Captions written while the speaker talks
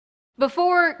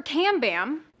Before Cam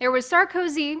Bam, there was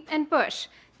Sarkozy and Bush,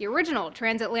 the original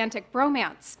transatlantic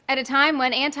bromance. At a time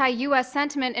when anti-US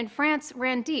sentiment in France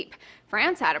ran deep,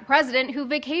 France had a president who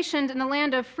vacationed in the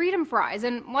land of freedom fries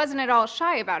and wasn't at all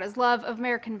shy about his love of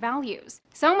American values.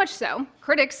 So much so,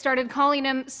 critics started calling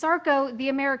him Sarko the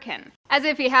American. As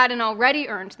if he hadn't already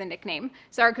earned the nickname,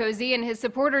 Sarkozy and his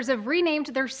supporters have renamed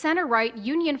their center-right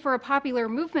Union for a Popular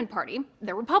Movement party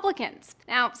the Republicans.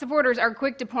 Now, supporters are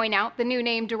quick to point out the new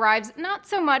name derives not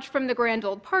so much from the grand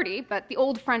old party, but the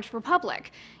old French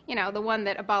Republic. You know, the one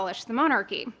that abolished the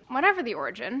monarchy. Whatever the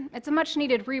origin, it's a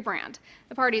much-needed rebrand.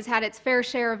 The party's had its fair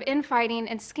share of infighting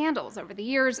and scandals over the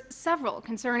years, several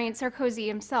concerning Sarkozy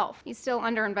himself. He's still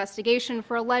under investigation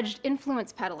for alleged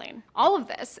influence peddling. All of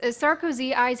this as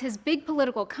Sarkozy eyes his big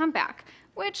political comeback,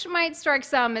 which might strike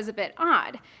some as a bit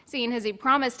odd, seeing as he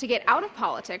promised to get out of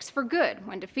politics for good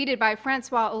when defeated by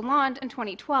Francois Hollande in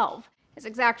 2012. His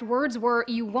exact words were,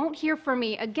 "You won't hear from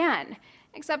me again,"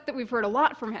 except that we've heard a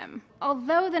lot from him.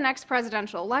 Although the next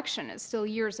presidential election is still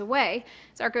years away,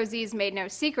 Sarkozy's made no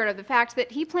secret of the fact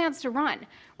that he plans to run,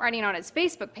 writing on his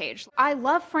Facebook page, "I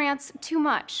love France too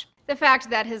much." The fact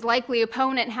that his likely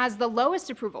opponent has the lowest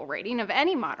approval rating of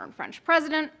any modern French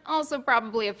president also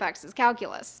probably affects his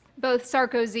calculus. Both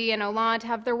Sarkozy and Hollande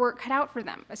have their work cut out for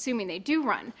them, assuming they do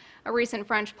run. A recent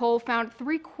French poll found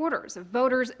 3/4 of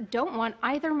voters don't want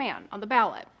either man on the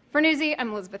ballot. For Newsy,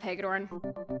 I'm Elizabeth Hagedorn.